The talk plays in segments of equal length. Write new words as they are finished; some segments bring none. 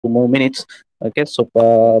more minutes. Okay, so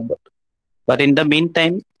but in the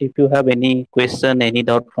meantime, if you have any question, any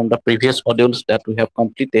doubt from the previous modules that we have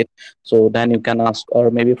completed, so then you can ask, or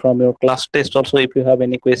maybe from your class test also, if you have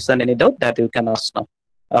any question, any doubt, that you can ask now.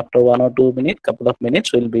 After 1 or 2 minutes, couple of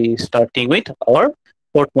minutes, we'll be starting with our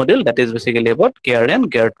fourth module, that is basically about gear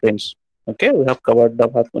and gear trains. Okay, we have covered the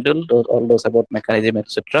first module, all those about mechanism,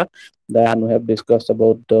 etc. Then we have discussed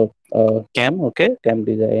about the cam, okay, cam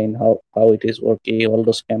design, how it is working, all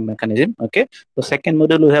those cam mechanism. Okay, the second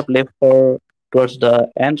module we have left for towards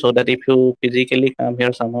the end, so that if you physically come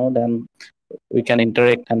here somehow, then we can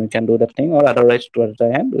interact and we can do that thing, or otherwise towards the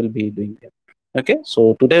end we'll be doing that. Okay,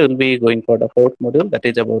 so today we'll be going for the fourth module, that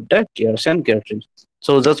is about the gears and gear trains.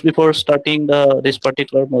 So just before starting the this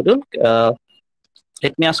particular module,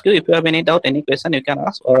 let me ask you, if you have any doubt, any question, you can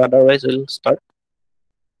ask, or otherwise we'll start.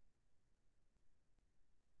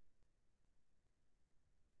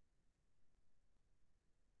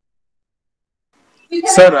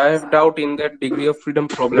 Sir, I have doubt in that degree of freedom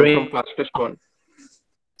problem from class test 1.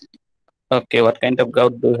 Okay, what kind of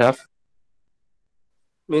doubt do you have?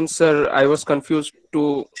 Means, sir, I was confused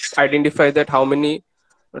to identify that how many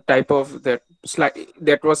type of that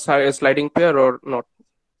that was a sliding pair or not.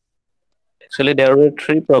 Actually, there were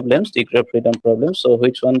three problems, degree of freedom problems. So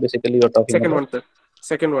which one basically you're talking Second about? one, sir.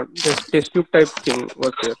 Second one, this test tube type thing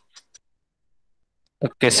was there.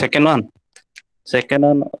 Okay, second one. Second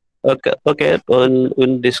one. Okay, okay.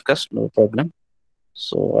 We'll discuss. No problem.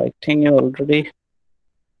 So I think you already.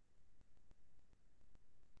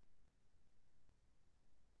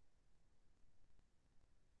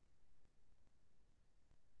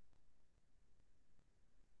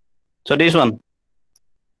 So this one.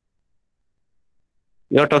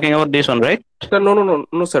 You're talking about this one, right? Sir,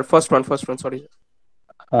 no, sir. First one. Sorry.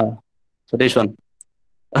 So this one.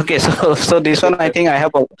 Okay, so this one, I think I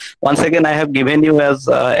have once again I have given you as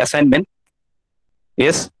assignment.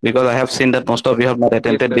 Yes, because I have seen that most of you have not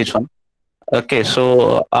attended this one. Okay,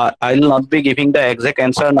 so I will not be giving the exact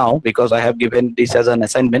answer now because I have given this as an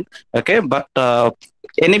assignment. Okay, but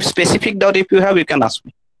any specific doubt if you have, you can ask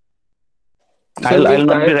me. I'll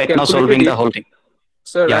not be right now solving the whole thing.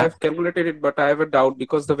 Sir, yeah. I have calculated it, but I have a doubt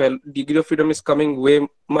because the degree of freedom is coming way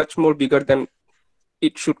much more bigger than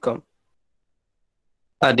it should come.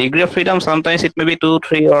 A degree of freedom, sometimes it may be 2,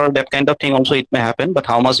 3 or that kind of thing also it may happen, but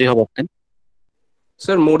how much you have obtained?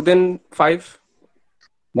 Sir, more than 5?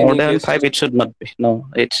 More than 5 it should not be. No,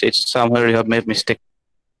 it's somewhere you have made mistake.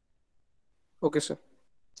 Okay, sir.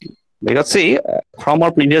 Because see, from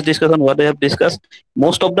our previous discussion, what we have discussed,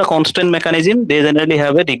 most of the constraint mechanism, they generally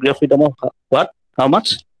have a degree of freedom of what? How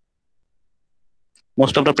much?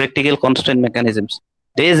 Most of the practical constraint mechanisms,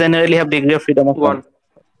 they generally have degree of freedom of 1.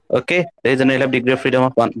 Okay, they generally have degree of freedom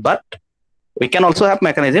of 1. But we can also have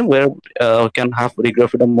mechanism where we can have degree of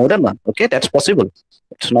freedom more than 1. Okay, that's possible.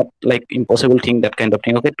 It's not like impossible thing, that kind of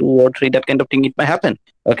thing. Okay, 2 or 3, that kind of thing, it may happen.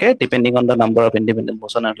 Okay, depending on the number of independent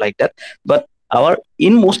motion and like that. But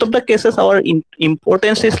in most of the cases, our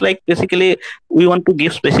importance is like basically we want to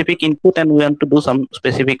give specific input and we want to do some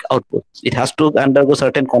specific output. It has to undergo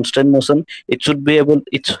certain constant motion. It should be able.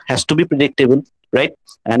 It has to be predictable, right?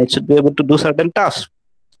 And it should be able to do certain tasks.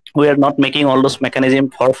 We are not making all those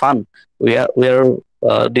mechanisms for fun. We are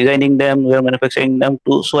designing them, we are manufacturing them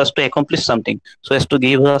so as to accomplish something, so as to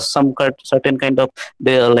give us some certain kind of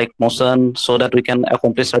like motion, so that we can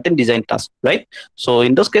accomplish certain design tasks, right? So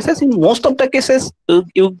in those cases, in most of the cases,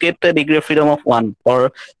 you get a degree of freedom of 1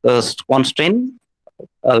 or constraint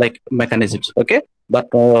like mechanisms. Okay, but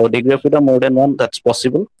degree of freedom more than 1, that's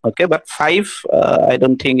possible. Okay, but 5, I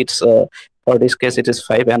don't think it's for this case it is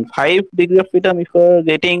 5. And 5 degree of freedom, if you're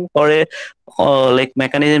getting for a like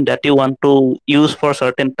mechanism that you want to use for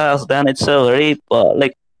certain tasks, then it's a very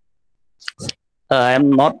like I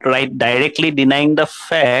am not right directly denying the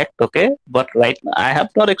fact. Okay, but right now I have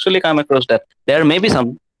not actually come across that. There may be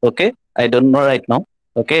some. Okay, I don't know right now.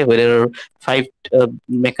 Okay, whether 5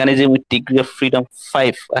 mechanism with degree of freedom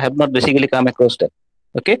 5, I have not basically come across that.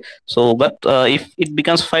 Okay, so but if it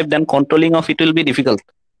becomes 5, then controlling of it will be difficult.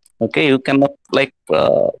 Okay, you cannot like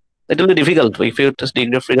it will be difficult if you just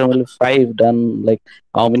degree of freedom will 5, then like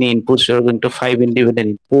how many inputs you're going to 5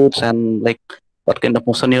 independent inputs, and like what kind of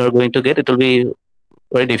motion you are going to get, it will be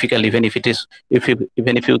very difficult, even if it is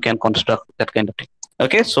even if you can construct that kind of thing.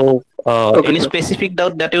 Okay, so any specific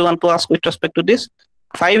doubt that you want to ask with respect to this?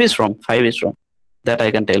 5 is wrong. 5 is wrong, that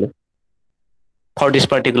I can tell you, for this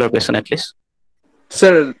particular question at least.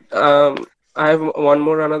 Sir, I have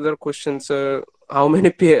another question, sir. How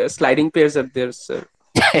many sliding pairs are there, sir?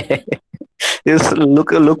 Just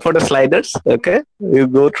look for the sliders. Okay, you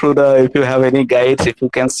go through the, if you have any guides, if you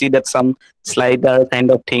can see that some slider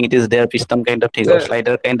kind of thing, it is there, piston kind of thing or Sir,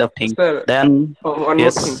 slider kind of thing. sir, Then one more thing,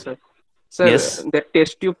 yes, sir. Sir, yes, that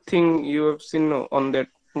test tube thing you have seen on that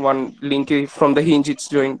one link from the hinge, it's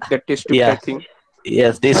showing that test tube yeah, type thing.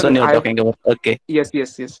 yes. This one Sir, you're I have talking about. Okay, yes,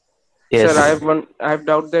 yes, yes. Sir, I have yes. one. I have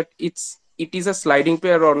doubt that it is a sliding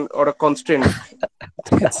pair or a constant.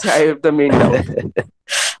 That's I have the main doubt.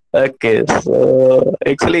 Okay, so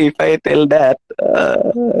actually, if I tell that,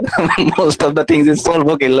 most of the things is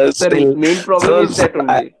solvable Sir, still. main problem So, is that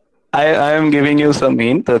only. I am giving you some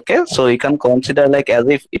hint. Okay, so you can consider like as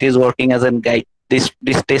if it is working as a guide. This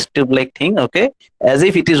test tube like thing. Okay, as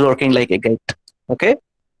if it is working like a guide. Okay.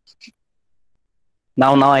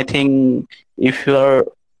 Now I think if you are,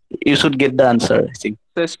 you should get the answer. I think.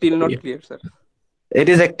 Sir, still not clear, sir. It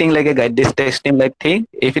is acting like a guide. This testing like thing.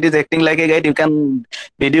 If it is acting like a guide, you can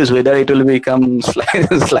deduce whether it will become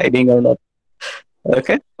sliding or not.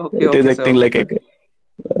 Okay. Okay, It is okay, sir. acting Okay, like a sir. guide.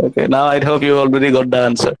 Okay. Now I hope you already got the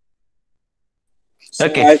answer. So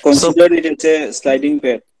Okay. I So considered it as a sliding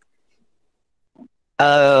pair.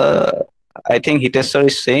 uh, I think Hitesar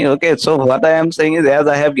is saying, okay. So what I am saying is, as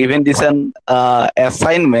I have given this an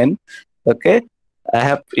assignment, okay. I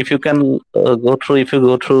have, if you can go through, if you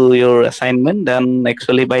go through your assignment, then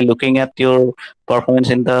actually by looking at your performance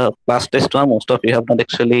in the class test one, most of you have not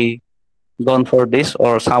actually gone for this,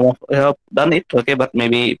 or some of you have done it, okay, but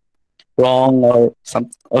maybe wrong or some.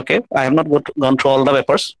 Okay, I have not gone through all the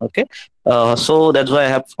papers. Okay, so that's why I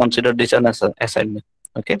have considered this as an assignment.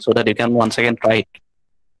 Okay, so that you can once again try it.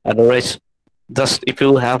 Otherwise, just if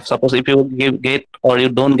you have, suppose if you get or you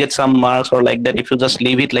don't get some marks or like that, if you just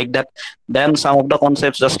leave it like that, then some of the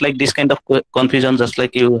concepts, just like this kind of confusion, just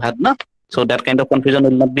like you had not, so that kind of confusion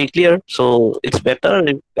will not be clear. So it's better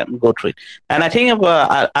you can go through it. And I think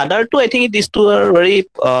other two, I think these two are very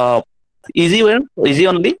easy one, easy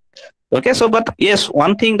only. Okay, so but yes,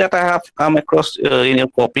 one thing that I have come across in your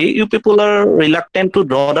copy, you people are reluctant to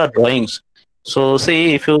draw the drawings. So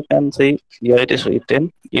see, if you can see, here it is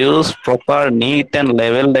written, use proper neat and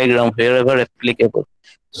level diagram wherever applicable.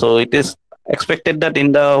 So it is expected that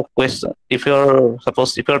in the question, if you're,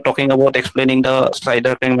 suppose if you're talking about explaining the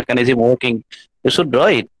slider mechanism working, you should draw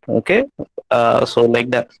it. Okay, so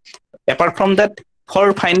like that. Apart from that,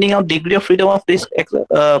 for finding out degree of freedom of these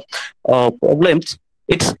problems,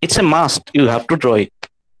 it's a must. You have to draw it.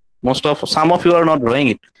 Most of, some of you are not drawing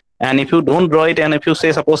it, and if you don't draw it, and if you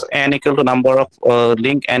say suppose n equal to number of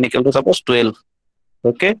link n equal to suppose 12.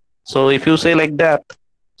 Okay, so if you say like that,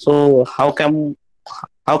 so how can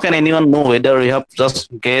anyone know whether you have just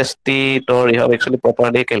guessed it or you have actually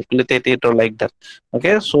properly calculated it or like that?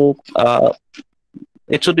 Okay, so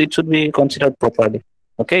it should be considered properly.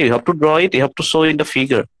 Okay, you have to draw it, you have to show in the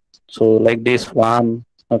figure. So like this one,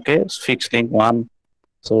 okay, fixed link one,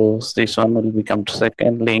 so this one will become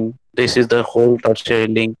second link. This is the whole tertiary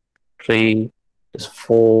link. 3, this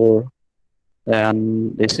 4,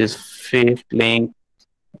 and this is fifth link.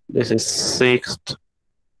 This is sixth,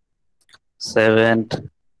 seventh.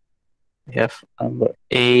 We have number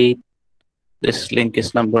 8. This link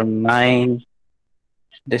is number 9.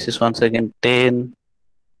 This is once again 10.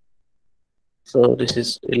 So this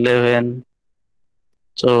is 11.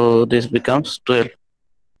 So this becomes 12.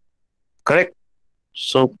 Correct?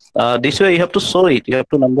 So this way you have to show it, you have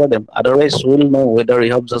to number them. Otherwise, we'll know whether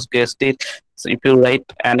you have just guessed it. So if you write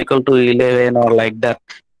n equal to 11 or like that,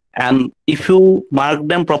 and if you mark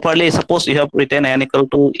them properly, suppose you have written n equal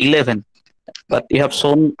to 11, but you have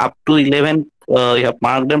shown up to 11, you have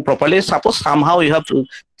marked them properly. Suppose somehow you have to,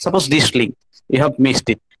 suppose this link, you have missed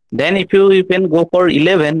it. Then if you can go for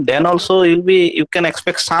 11, then also you can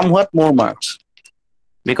expect somewhat more marks,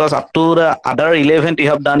 because up to the other 11 you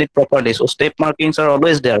have done it properly. So step markings are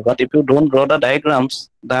always there, but if you don't draw the diagrams,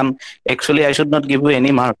 then actually I should not give you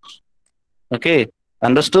any marks. Okay,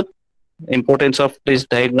 understood importance of this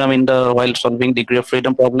diagram in the while solving degree of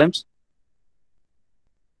freedom problems?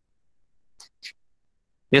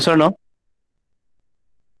 Yes or no?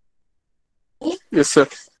 Yes, sir.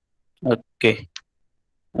 Okay.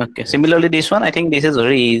 Okay, similarly this one, I think this is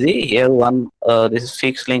very easy. Here one, this is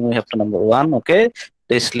fixed link, we have to number 1. Okay,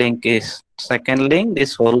 this link is second link,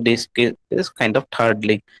 this whole disk is kind of third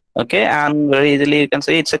link. Okay, and very easily you can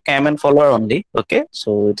say it's a Kamen follower only. Okay,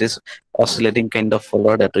 so it is oscillating kind of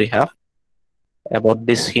follower that we have. About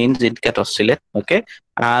this hinge, it get oscillate. Okay,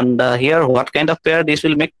 and here what kind of pair this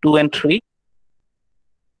will make? 2 and 3.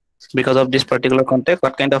 Because of this particular context,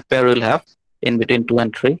 what kind of pair will have in between 2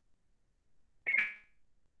 and 3?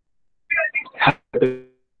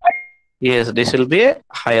 Yes, this will be a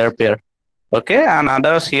higher pair. Okay, and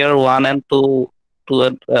others here 1 and 2,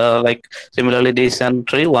 like similarly this and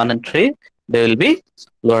 3, 1 and 3, they will be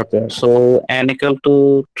lower pair. So n equal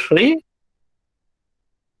to 3.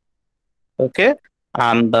 Okay,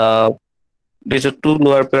 and these are two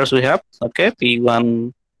lower pairs we have. Okay,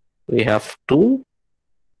 P1 we have 2,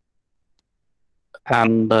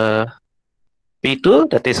 and P2,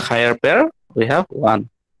 that is higher pair, we have 1.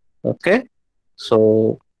 Okay,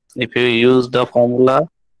 so if you use the formula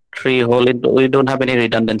 3 whole into, we don't have any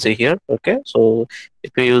redundancy here. Okay, so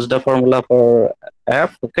if you use the formula for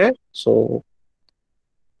F, okay, so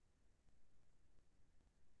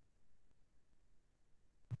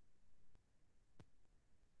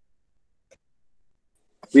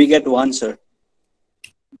We get 1, sir.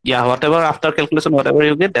 yeah, whatever after calculation, whatever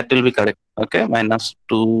you get, that will be correct. Okay, minus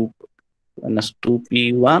 2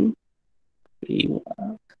 P1,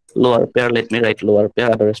 P1 lower pair. Let me write lower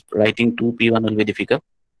pair, otherwise writing 2 P1 will be difficult.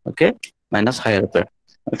 Okay, minus higher pair.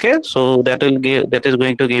 Okay, so that is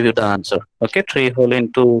going to give you the answer. Okay, 3 whole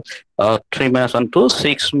into 3 minus 1, 2,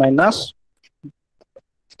 6 minus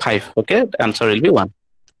 5. Okay, the answer will be 1.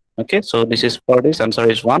 Okay, so this is for this, answer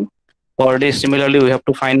is 1. For this, similarly, we have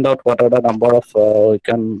to find out what are the number of we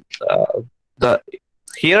can the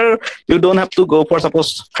here you don't have to go for,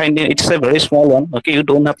 suppose, finding, it's a very small one. Okay, you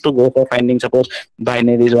don't have to go for finding, suppose,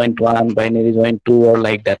 binary joint 1, binary joint 2, or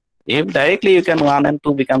like that. If directly you can 1 and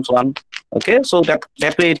 2 becomes 1. Okay, so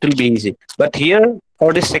that way it will be easy. But here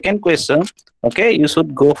for the second question, okay, you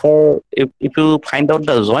should go for, if you find out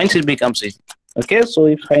the joints, it becomes easy. Okay, so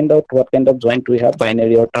if find out what kind of joint we have,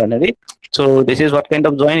 binary or ternary. So this is what kind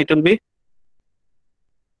of joint it will be.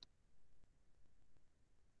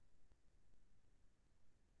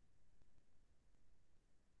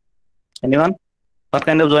 Anyone? What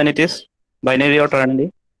kind of joint it is? Binary or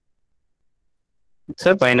ternary? It's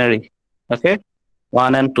a binary. Okay,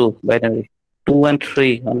 1 and 2 binary. 2 and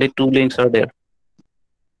 3, only 2 links are there.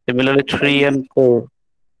 Similarly 3 and 4.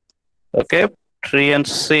 Okay, 3 and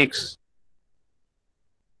 6.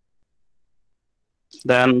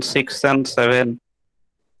 Then 6 and 7.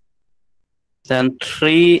 Then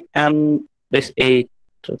 3 and this 8.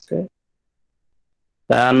 Okay,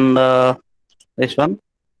 then this one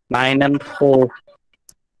 9 and 4.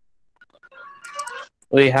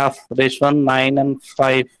 We have this one 9 and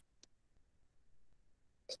 5.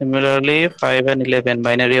 Similarly 5 and 11,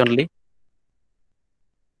 binary only.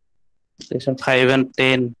 This one 5 and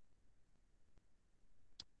 10.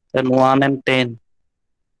 Then 1 and 10.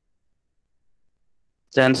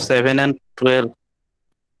 Then 7 and 12.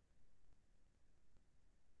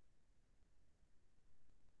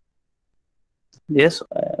 Yes,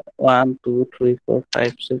 1, 2, 3, 4,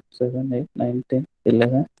 5, 6, 7, 8, 9, 10,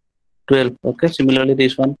 11, 12. Okay, similarly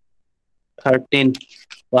this one 13,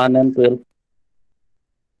 1 and 12.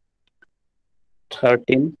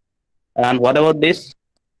 13. And what about this?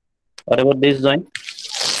 What about this joint?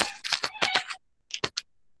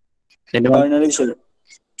 Anyone? Ternary, sir.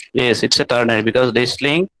 Yes, it's a ternary, because this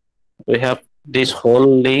link, we have this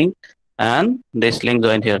whole link and this link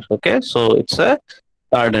joint here. Okay, so it's a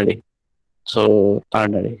ternary. So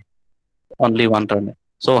ternary, only one ternary.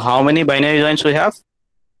 So how many binary joints we have?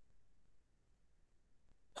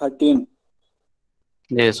 13.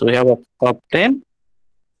 Yes, we have of 10.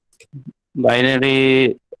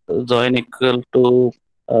 Binary join equal to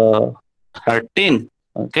 13.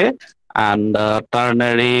 Okay, and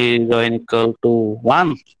ternary join equal to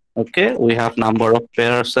 1. Okay, we have number of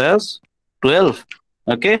pairs as 12.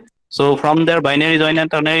 Okay, so from there, binary join and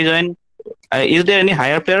ternary join, is there any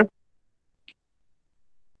higher pair?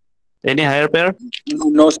 Any higher pair?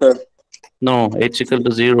 No, sir. No, h equal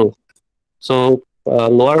to 0. So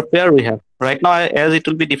lower pair we have. Right now, as it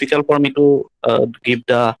will be difficult for me to give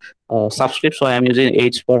the subscript, so I am using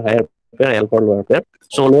h for higher pair, l for lower pair.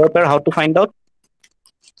 So lower pair, how to find out?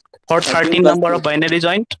 For 13 number of binary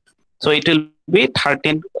joint, so it will be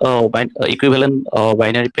 13 equivalent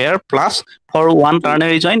binary pair, plus for one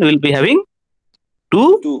ternary joint we will be having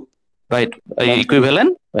 2 right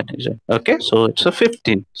equivalent binary joint. Okay, so it's a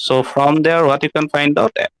 15. So from there, what you can find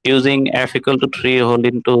out, using f equal to 3 whole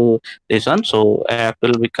into this one, so f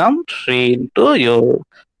will become 3 into your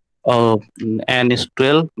n is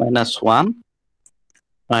 12 minus 1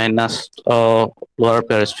 minus lower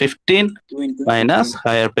pair is 15 minus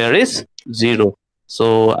higher pair is 0.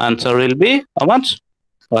 So answer will be how much?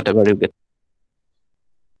 Whatever you get.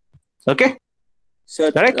 Okay,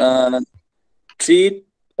 Sir, correct? 3.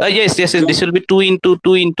 Yes. This will be 2 into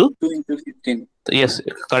 15. Yes,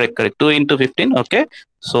 correct. 2 into 15. Okay,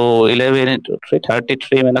 so 11 into 3,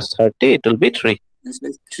 33 minus 30. It will be 3. Yes,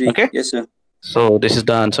 sir. 3. Okay. Yes, sir. So this is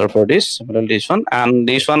the answer for this. Similarly, this one, and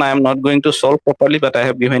this one I am not going to solve properly, but I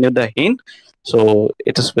have given you the hint. So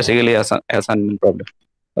it is basically as an assignment problem.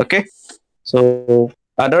 Okay. So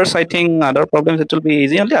others, I think other problems it will be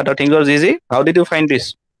easy only. Other things was easy. How did you find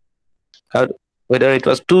this? How, whether it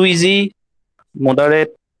was too easy,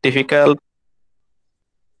 moderate, difficult,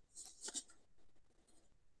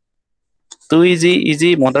 too easy,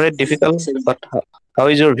 easy, moderate, difficult. But how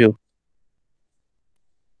is your view?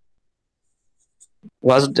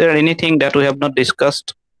 Was there anything that we have not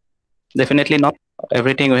discussed? Definitely not.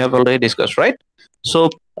 Everything we have already discussed, right? So,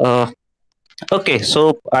 okay.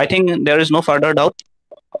 So I think there is no further doubt,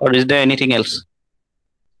 or is there anything else?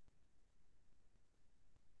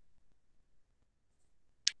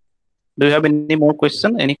 Do you have any more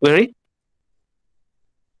question? Any query?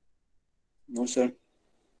 No, sir.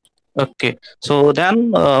 Okay, so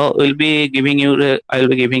then we'll be giving you. I'll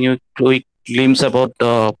be giving you quick glimpse about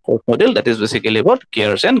the course model that is basically about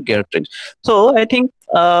gears and gear trains. So I think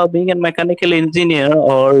being a mechanical engineer,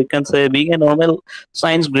 or you can say being a normal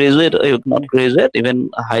science graduate, not graduate, even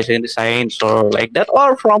high secondary science or like that,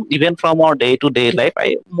 or from even from our day to day life,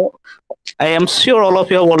 I am sure all of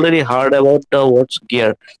you have already heard about the words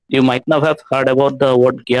gear. You might not have heard about the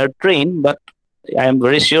word gear train, but I am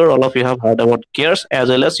very sure all of you have heard about gears as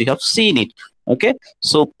well as you have seen it. Okay,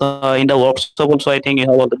 so in the workshop also, I think you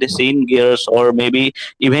have already seen gears, or maybe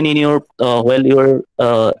even in your while you're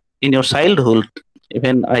in your childhood.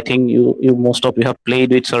 Even I think you most of you have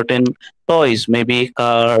played with certain toys, maybe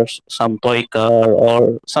cars, some toy car,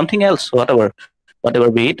 or something else, whatever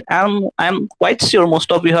be it. I'm quite sure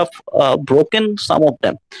most of you have broken some of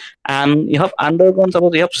them, and you have undergone,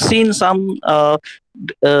 suppose you have seen some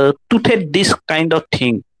toothed disc kind of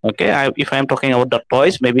thing. Okay, if I'm talking about the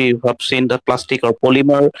toys, maybe you have seen the plastic or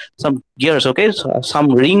polymer, some gears. Okay, so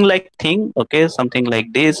some ring like thing. Okay, something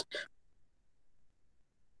like this.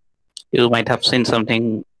 You might have seen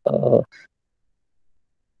something.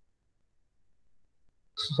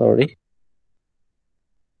 Sorry.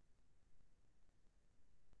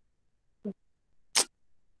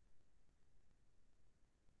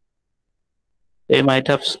 You might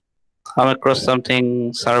have come across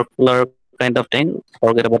something circular kind of thing.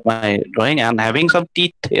 Forget about my drawing, and having some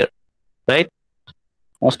teeth here, right?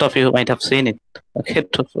 Most of you might have seen it. Okay,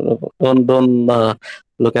 don't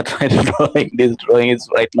look at my drawing. This drawing is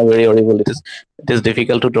right now very horrible. It is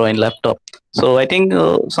difficult to draw in laptop. So I think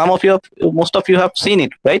most of you have seen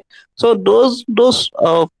it, right? So those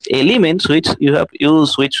elements which you have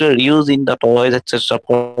used, which were used in the toys, etc.,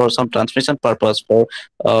 for some transmission purpose, uh,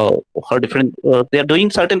 for different, they are doing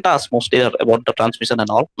certain tasks mostly about the transmission and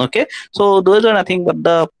all. Okay, so those are nothing but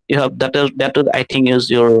the you have that is I think is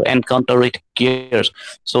your encounter with gears.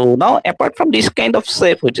 So now apart from this kind of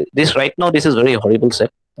shape, which this right now this is very horrible shape.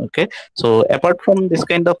 Okay, so apart from this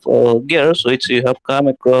kind of gears which you have come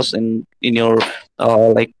across in your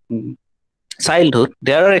like childhood,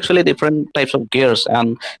 there are actually different types of gears,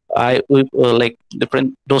 and I we like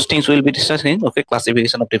different those things we'll be discussing. Okay,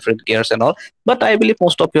 classification of different gears and all, but I believe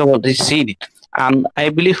most of you have already seen it, and I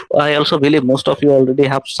also believe most of you already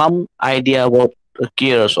have some idea about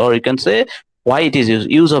gears, or you can say why it is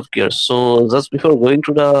use of gears. So just before going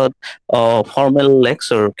to the formal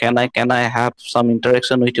lecture, can I have some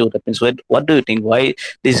interaction with you? That means what do you think, why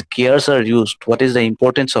these gears are used, what is the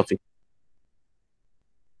importance of it?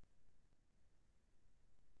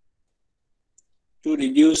 To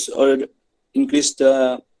reduce or increase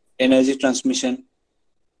the energy transmission.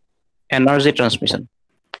 Energy transmission.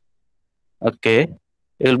 Okay.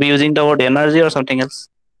 You'll be using the word energy or something else?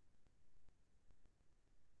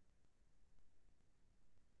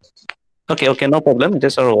 Okay, no problem. It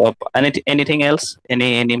is anything else?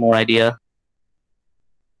 Any more idea?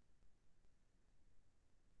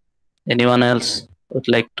 Anyone else would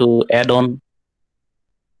like to add on,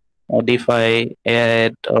 modify,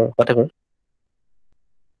 add, or whatever?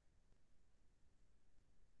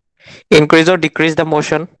 Increase or decrease the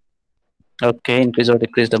motion. Okay, increase or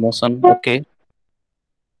decrease the motion. Okay.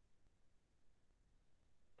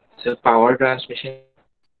 So power transmission.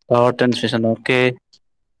 Power transmission. Okay.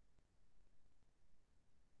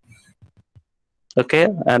 Okay.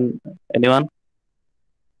 And anyone?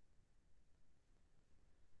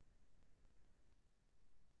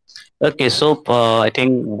 Okay, so I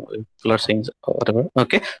think people are saying whatever.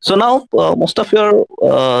 Okay, so now most of your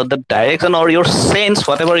the direction or your sense,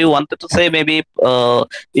 whatever you wanted to say, maybe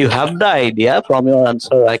you have the idea from your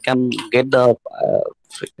answer. I can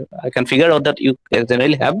figure out that you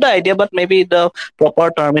generally have the idea, but maybe the proper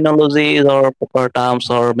terminologies or proper terms,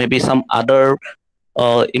 or maybe some other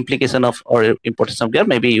implication of or importance of gear,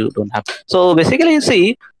 maybe you don't have. So basically, you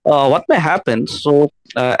see what may happen. So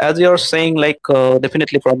as you're saying, like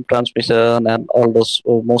definitely from transmission and all those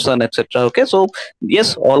motion, etc. Okay, so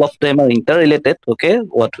yes, all of them are interrelated. Okay,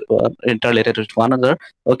 what interrelated with one another.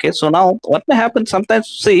 Okay, so now what may happen sometimes?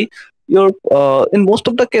 See, your in most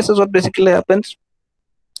of the cases, what basically happens,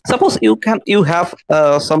 suppose you have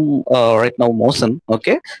some right now motion,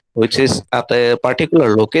 okay, which is at a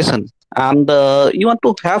particular location, and you want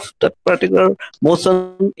to have that particular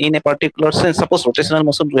motion in a particular sense. Suppose rotational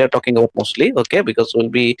motion we are talking about mostly, okay, because will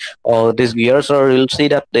be these gears, or you'll see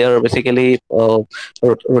that they are basically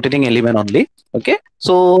rotating element only. Okay,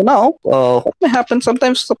 so now what may happen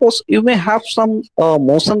sometimes, suppose you may have some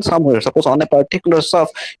motion somewhere, suppose on a particular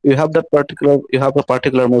shaft you have a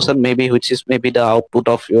particular motion, maybe which is maybe the output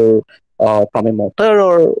of your from a motor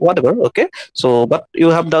or whatever. Okay, so but you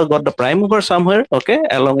have got the prime mover somewhere, okay,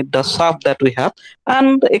 along with the shaft that we have,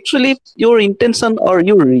 and actually your intention or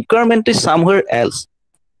your requirement is somewhere else.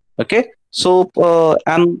 Okay, so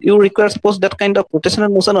and you require suppose that kind of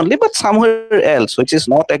rotational motion only, but somewhere else, which is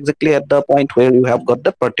not exactly at the point where you have got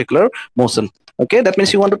that particular motion. Okay, that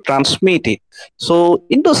means you want to transmit it. So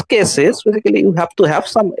in those cases, basically you have to have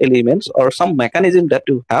some elements or some mechanism that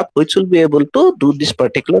you have which will be able to do this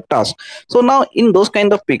particular task. So now in those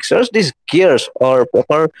kind of pictures, these gears or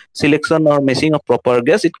proper selection or meshing of proper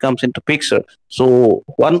gears, it comes into picture. So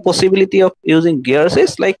one possibility of using gears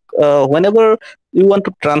is like whenever you want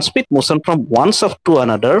to transmit motion from one shaft to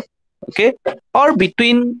another, okay, or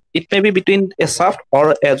between, it may be between a shaft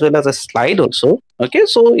or as well as a slide also. Okay,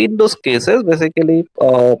 so in those cases basically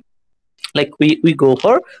like we go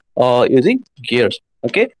for using gears.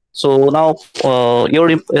 Okay, so now your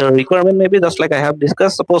requirement may be just like I have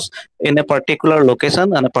discussed. Suppose in a particular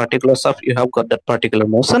location and a particular shaft you have got that particular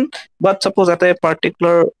motion, but suppose at a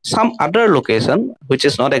particular some other location which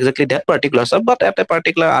is not exactly that particular shaft, but at a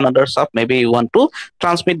particular another shaft maybe you want to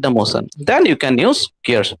transmit the motion, then you can use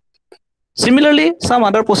gears. Similarly, some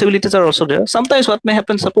other possibilities are also there. Sometimes what may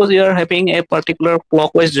happen, suppose you are having a particular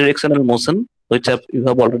clockwise directional motion which you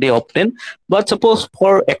have already obtained, but suppose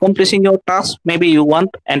for accomplishing your task, maybe you want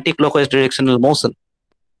anti-clockwise directional motion.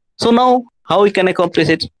 So now how we can accomplish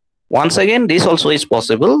it? Once again, this also is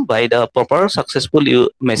possible by the proper successful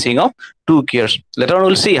meshing of two gears. Later on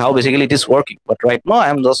we'll see how basically it is working, but right now I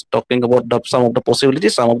am just talking about some of the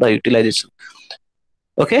possibilities, some of the utilization.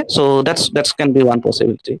 Okay, so that can be one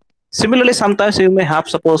possibility. Similarly, sometimes you may have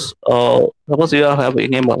suppose you are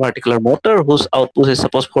having a particular motor whose output is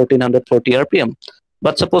suppose 1440 rpm,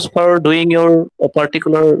 but suppose for doing your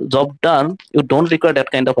particular job done, you don't require that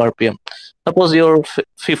kind of rpm. Suppose your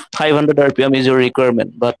 500 rpm is your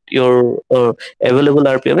requirement, but your available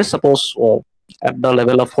rpm is suppose at the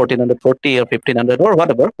level of 1440 or 1500 or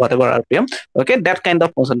whatever rpm. Okay, that kind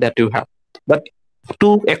of motion that you have, but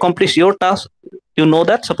to accomplish your task, you know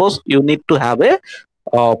that suppose you need to have a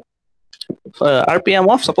rpm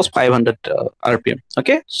of suppose 500 rpm.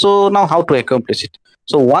 Okay, so now how to accomplish it?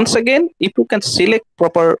 So once again, if you can select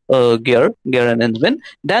proper gear arrangement,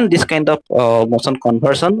 then this kind of motion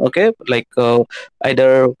conversion, okay, like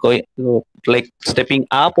either going like stepping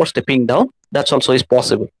up or stepping down, that's also is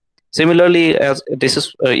possible. Similarly, as this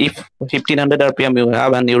is if 1500 rpm you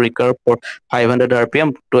have and you require for 500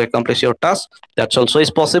 rpm to accomplish your task, that's also is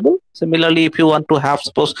possible. Similarly, if you want to have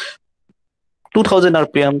suppose 2000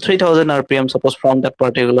 rpm, 3000 rpm, suppose from that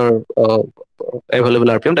particular available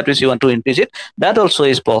rpm, that means you want to increase it, that also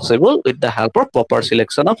is possible with the help of proper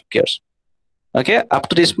selection of gears. Okay, up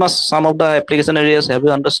to this much, some of the application areas have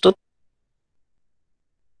you understood?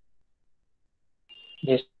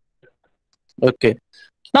 Yes. Okay,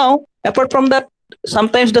 now apart from that,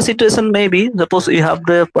 sometimes the situation may be suppose you have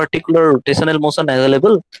the particular rotational motion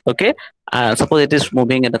available, okay, suppose it is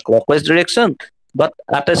moving in a clockwise direction, but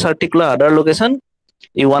at a particular other location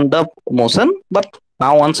you want the motion, but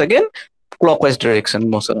now once again clockwise direction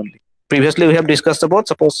motion only. Previously we have discussed about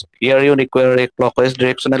suppose here you require a clockwise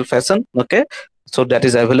directional fashion, okay, so that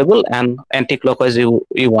is available, and anti-clockwise you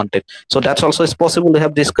want it, so that's also is possible, we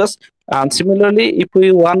have discussed. And similarly, if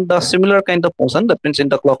we want the similar kind of motion, that means in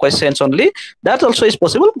the clockwise sense only, that also is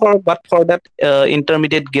possible, but for that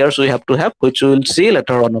intermediate gears we have to have, which we will see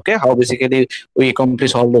later on. Okay, how basically we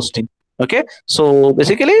accomplish all those things. Okay, so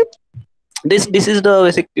basically this is the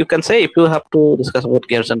basic, you can say, if you have to discuss about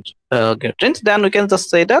gears and gear trains, then we can just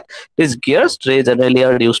say that these gears generally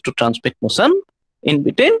are used to transmit motion in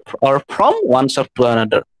between or from one shaft to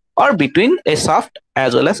another, or between a shaft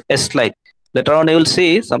as well as a slide. Later on you will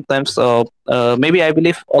see sometimes maybe I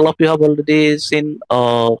believe all of you have already seen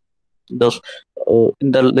those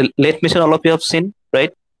in the late mission, all of you have seen,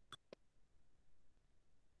 right?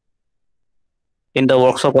 in the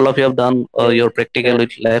workshop, all of you have done your practical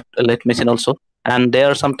with left machine also, and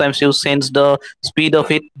there sometimes you sense the speed of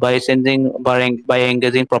it by changing by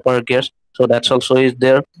engaging proper gears. So that's also is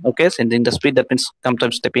there. Okay, changing the speed, that means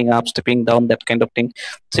sometimes stepping up, stepping down, that kind of thing.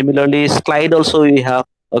 Similarly, slide also we have.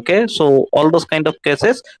 Okay, so all those kind of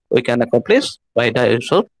cases we can accomplish by the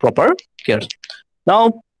use of proper gears.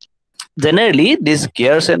 Now generally these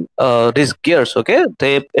gears, okay,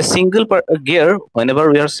 they a single gear,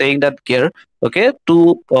 whenever we are saying that gear, okay,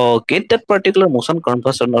 to get that particular motion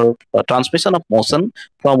conversion or transmission of motion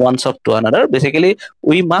from one shaft to another, basically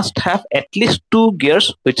we must have at least two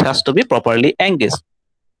gears which has to be properly engaged.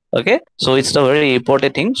 Okay, so it's a very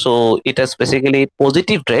important thing. So it has basically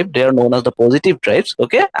positive drive, they are known as the positive drives.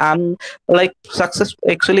 Okay, and like success,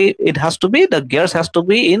 actually it has to be, the gears has to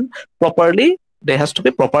be in properly, they has to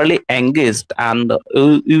be properly engaged. And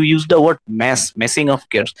you use the word meshing of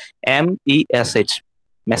gears, mesh,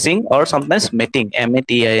 meshing, or sometimes mating,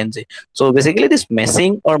 mating. So basically this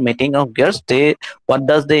meshing or mating of gears, they, what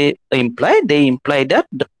does they imply? They imply that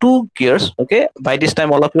the two gears, okay, by this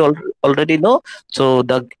time all of you already know. So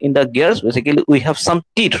the in the gears, basically we have some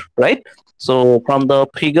teeth, right? So from the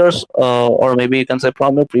figures, or maybe you can say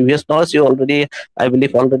from your previous knowledge, you already, I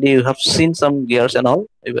believe already you have seen some gears and all.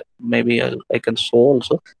 Maybe I can show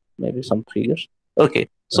also maybe some figures. Okay,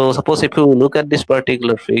 so suppose if you look at this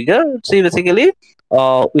particular figure, see basically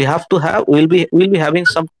we have to have, we'll be having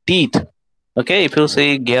some teeth. Okay, if you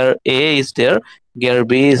see gear A is there, gear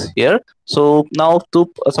B is here. So now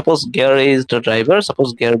to suppose gear A is the driver,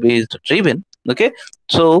 suppose gear B is the driven. Okay,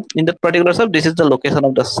 so in that particular shaft, this is the location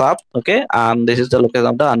of the shaft. Okay, and this is the location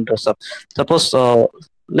of the under shaft. Suppose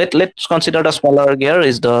let's consider the smaller gear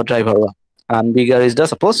is the driver one, and bigger is the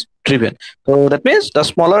suppose driven. So that means the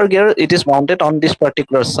smaller gear, it is mounted on this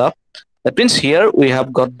particular shaft. That means here we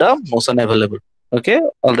have got the motion available. Okay,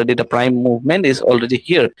 already the prime movement is already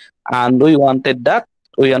here, and we wanted that,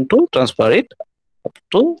 we want to transfer it up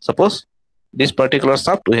to suppose this particular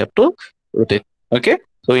shaft, we have to rotate. Okay,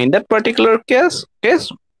 so in that particular case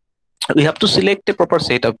we have to select a proper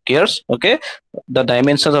set of gears. Okay, the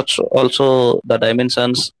dimensions also the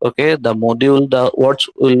dimensions. Okay, the module, the words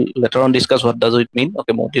will later on discuss what does it mean.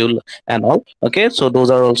 Okay, module and all. Okay, so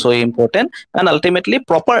those are also important, and ultimately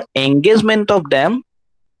proper engagement of them,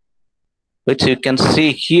 which you can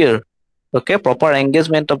see here. Okay, proper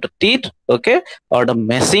engagement of the teeth. Okay, or the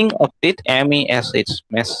meshing of teeth,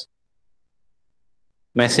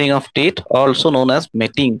 meshing of teeth, also known as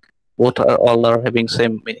mating. Both are all are having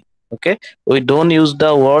same meaning. Okay, we don't use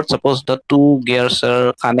the word suppose the two gears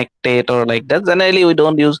are connected or like that. Generally we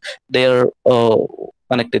don't use their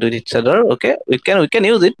connected with each other. Okay, we can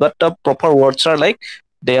use it, but the proper words are like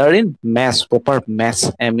they are in mesh, proper mesh,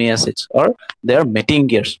 mesh, or they are mating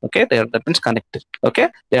gears. Okay, they are, that means connected. Okay,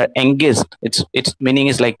 they are engaged, its meaning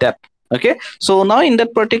is like that. Okay, so now in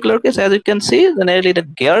that particular case, as you can see, generally the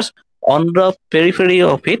gears on the periphery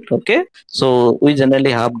of it. Okay, so we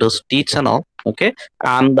generally have those teeth and all. Okay,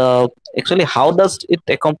 and actually how does it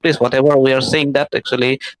accomplish whatever we are saying, that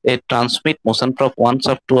actually it transmit motion from one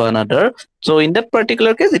shaft to another. So in that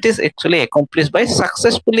particular case, it is actually accomplished by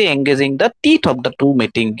successfully engaging the teeth of the two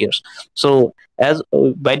mating gears. So as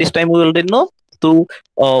by this time we already know, to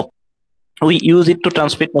we use it to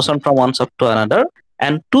transmit motion from one shaft to another,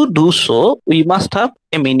 and to do so we must have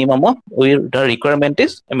a minimum of, the requirement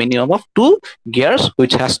is a minimum of two gears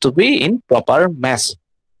which has to be in proper mesh.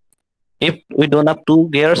 If we don't have two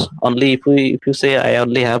gears, only if you say I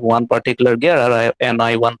only have one particular gear, and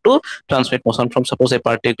I want to transmit motion from suppose a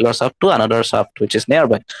particular shaft to another shaft which is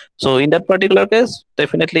nearby, so in that particular case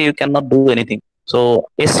definitely you cannot do anything. So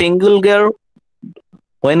a single gear,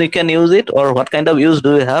 when you can use it, or what kind of use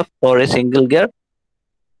do you have for a single gear?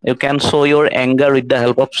 You can show your anger with the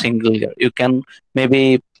help of single gear. You can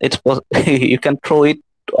maybe you can throw it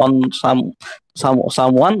on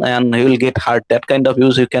someone and he will get hurt. That kind of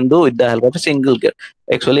use you can do with the help of a single gear.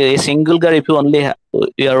 Actually, a single gear, if you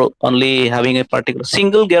you are only having a particular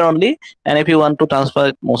single gear only, and if you want to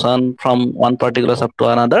transfer motion from one particular shaft to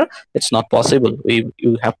another, it's not possible.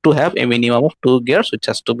 You have to have a minimum of two gears which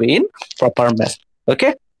has to be in proper mesh.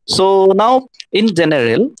 Okay, so now in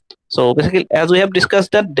general, so basically as we have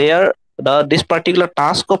discussed that this particular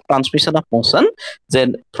task of transmission of motion,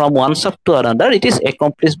 then from one shaft to another, it is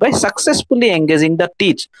accomplished by successfully engaging the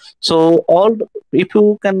teeth. So all, if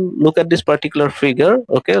you can look at this particular figure,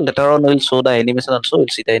 okay, later on we'll show the animation also, we'll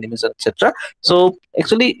see the animation, etc. So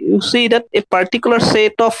actually you see that a particular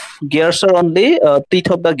set of gears are only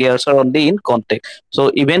teeth of the gears are only in contact.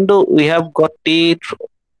 So even though we have got teeth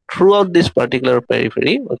throughout this particular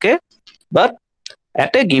periphery, okay, but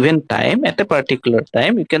at a given time, at a particular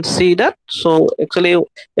time, you can see that. So actually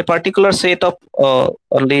a particular set of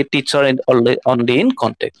only teacher and only in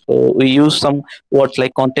context. So we use some words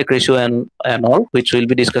like contact ratio and all, which we'll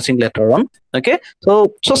be discussing later on. Okay,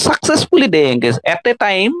 so successfully they engage at a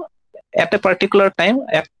time, at a particular time,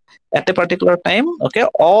 at a particular time. Okay,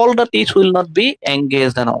 all the teach will not be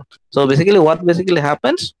engaged and all. So basically what basically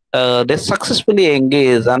happens, they successfully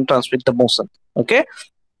engage and transmit the motion. Okay,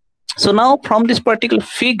 so now from this particular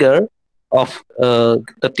figure of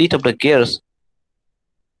the teeth of the gears,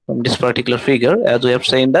 from this particular figure, as we have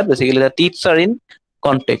seen that basically the teeth are in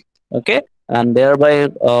contact. Okay, and thereby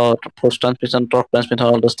force transmission, torque transmission,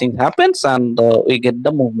 all those things happens, and we get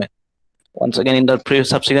the movement. Once again, in the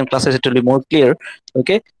subsequent classes it will be more clear.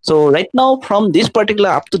 Okay, so right now from this particular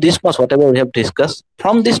up to this much, whatever we have discussed,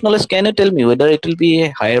 from this knowledge, can you tell me whether it will be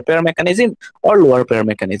a higher pair mechanism or lower pair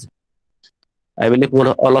mechanism? I believe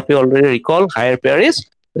all of you already recall higher pair is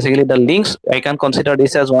basically the links. I can consider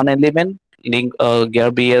this as one element, link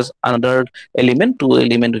gear B as another element, two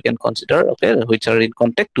element we can consider, okay, which are in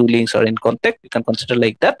contact, two links are in contact, you can consider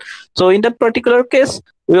like that. So in that particular case,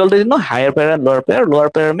 we already know higher pair and lower pair. Lower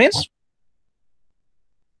pair means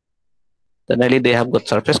generally they have got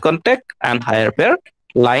surface contact, and higher pair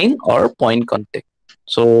line or point contact.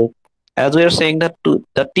 So as we are saying that to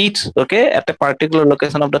the teeth, okay, at a particular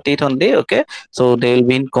location of the teeth only, okay, so they will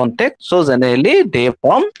be in contact. So generally they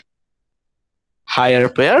form higher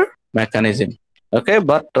pair mechanism. Okay,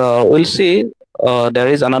 but we'll see there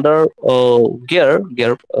is another gear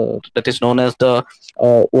that is known as the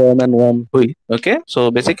worm and worm wheel. Okay,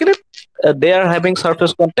 so basically they are having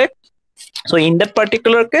surface contact. So in that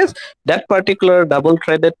particular case, that particular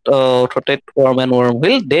double-threaded rotate worm and worm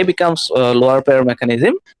wheel, they becomes lower pair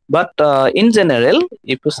mechanism. But in general,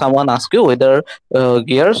 if someone asks you whether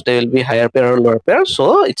gears they will be higher pair or lower pair,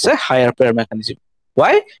 so it's a higher pair mechanism.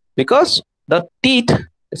 Why? Because the teeth,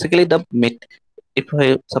 basically the if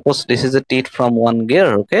I suppose this is the teeth from one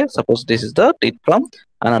gear, okay, suppose this is the teeth from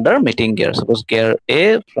another meeting gear. Suppose gear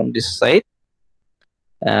A from this side,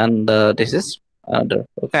 and this is other.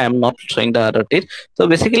 Okay, I'm not showing the other teeth. So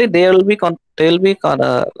basically they will be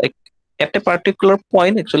like at a particular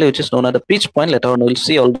point, actually, which is known as the pitch point. Later on we'll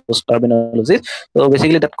see all those terminologies. So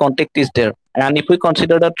basically that contact is there, and if we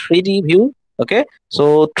consider the 3D view, okay,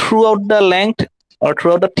 so throughout the length or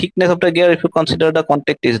throughout the thickness of the gear, if you consider the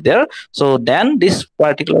contact is there, so then this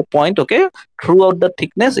particular point, okay, throughout the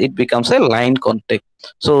thickness it becomes a line contact.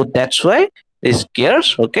 So that's why these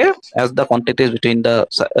gears, okay, as the contact is between the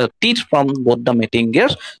teeth from both the mating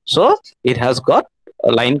gears, so it has got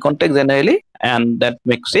a line contact generally, and that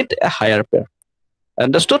makes it a higher pair.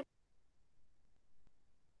 Understood?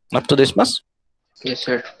 Up to this much? Yes,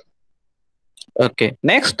 sir. Okay,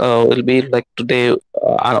 next will be like today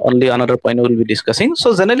only another point we will be discussing.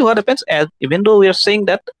 So generally what happens, as even though we are saying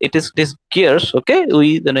that it is these gears, okay,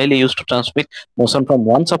 we generally used to transmit motion from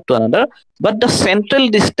one sub to another, but the central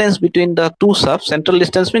distance between the two subs, central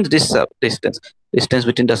distance means this sub distance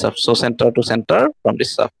between the subs, so center to center from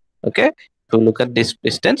this sub, okay, if you look at this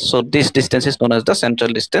distance, so this distance is known as the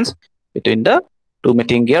central distance between the two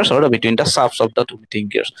mating gears or between the subs of the two mating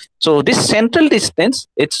gears. So this central distance,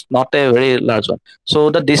 it's not a very large one.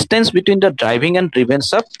 So the distance between the driving and driven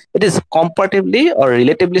sub, it is comparatively or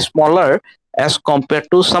relatively smaller as compared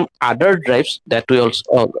to some other drives that we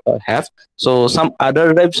also have. So some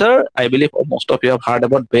other drives are, I believe most of you have heard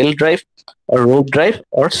about belt drive or rope drive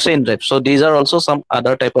or chain drive. So these are also some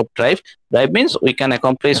other type of drive. Drive means we can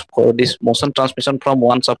accomplish for this motion transmission from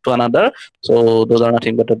one sub to another. So those are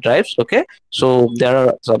nothing but the drives. Okay, so there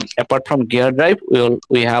are some, apart from gear drive,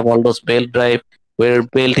 we have all those belt drive, where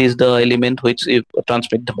belt is the element which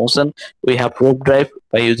transmit the motion. We have rope drive,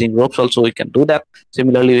 by using ropes also we can do that.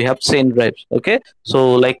 Similarly, we have chain drives. Okay,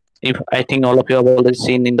 so like, if I think all of you have already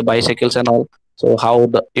seen in the bicycles and all, so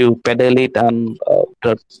how you pedal it and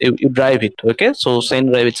you drive it. Okay, so chain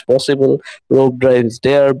drive is possible, rope drive is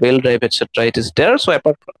there, belt drive, etc. it is there. So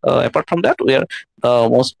apart from that, we are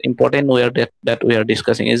most important that we are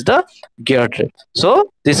discussing is the gear drive.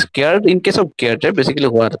 So this gear, in case of gear drive, basically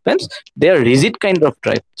what happens, they are rigid kind of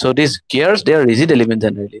drive. So these gears, they are rigid elements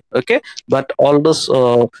generally. Okay, but all those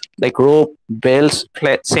like rope, belts,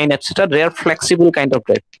 chain, etc., they are flexible kind of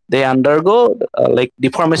drive. They undergo like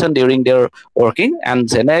deformation during their working, and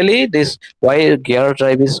generally this why gear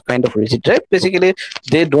drive is kind of rigid drive. Basically,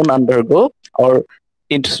 they don't undergo, or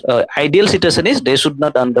its ideal situation is they should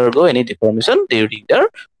not undergo any deformation during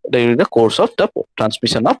the course of the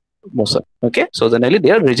transmission of motion. Okay, so generally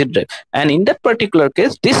they are rigid drive, and in that particular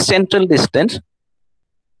case, this central distance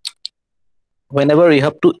whenever you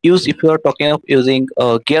have to use, if you are talking of using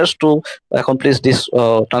gears to accomplish this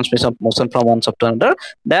transmission of motion from one shaft to another,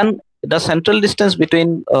 then the central distance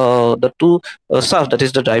between the two shafts, that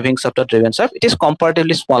is the driving shaft or driven shaft, it is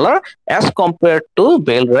comparatively smaller as compared to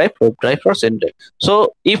bell drive, rope drive, or chain drive.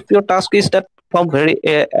 So if your task is that from very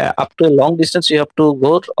up to a long distance you have to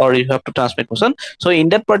go or you have to transmit motion, so in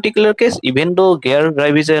that particular case, even though gear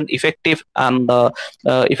drive is an effective and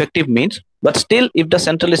effective means, but still if the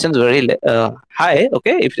central distance is very high,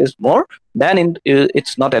 okay, if it is more, then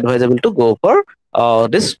it's not advisable to go for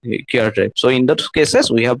this gear drive. So in those cases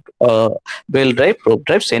we have bell drive, rope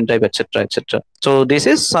drive, chain drive, etc., etc. So this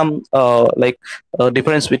is some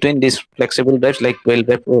difference between these flexible drives like bell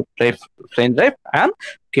drive, rope drive, chain drive, and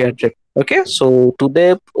gear drive. Okay, so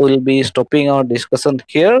today we'll be stopping our discussion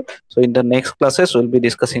here. So in the next classes we'll be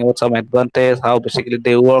discussing about some advantage, how basically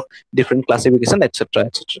they work, different classification, etc.,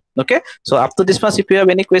 etc. Okay, so up to this much, if you have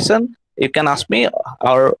any question, you can ask me,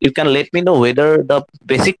 or you can let me know whether the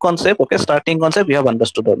basic concept, okay, starting concept, you have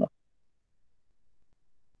understood or not.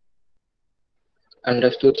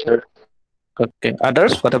 Understood, sir. Okay,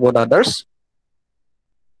 others, what about others?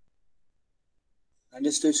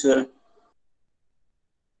 Understood, sir.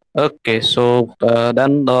 Okay, so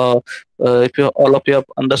then if you all of you have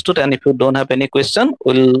understood, and if you don't have any question,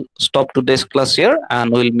 we'll stop today's class here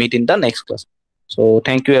and we'll meet in the next class. So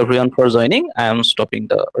thank you everyone for joining. I am stopping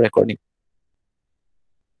the recording.